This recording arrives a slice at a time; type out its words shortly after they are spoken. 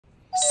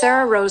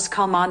Sarah Rose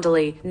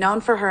Cholmondeley, known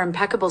for her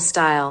impeccable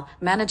style,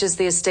 manages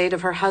the estate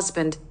of her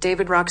husband,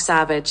 David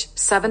Rocksavage,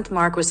 7th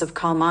Marquess of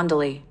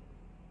Cholmondeley.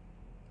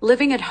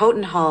 Living at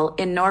Houghton Hall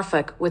in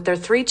Norfolk with their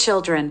 3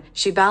 children,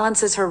 she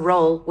balances her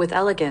role with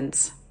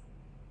elegance.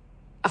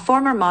 A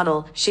former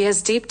model, she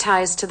has deep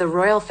ties to the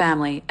royal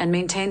family and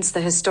maintains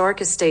the historic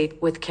estate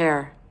with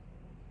care.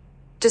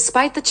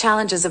 Despite the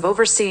challenges of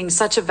overseeing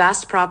such a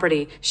vast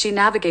property, she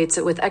navigates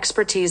it with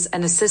expertise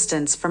and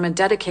assistance from a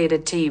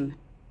dedicated team.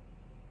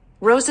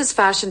 Rose's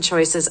fashion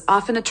choices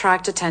often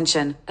attract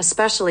attention,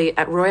 especially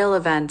at royal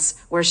events,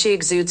 where she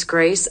exudes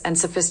grace and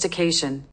sophistication.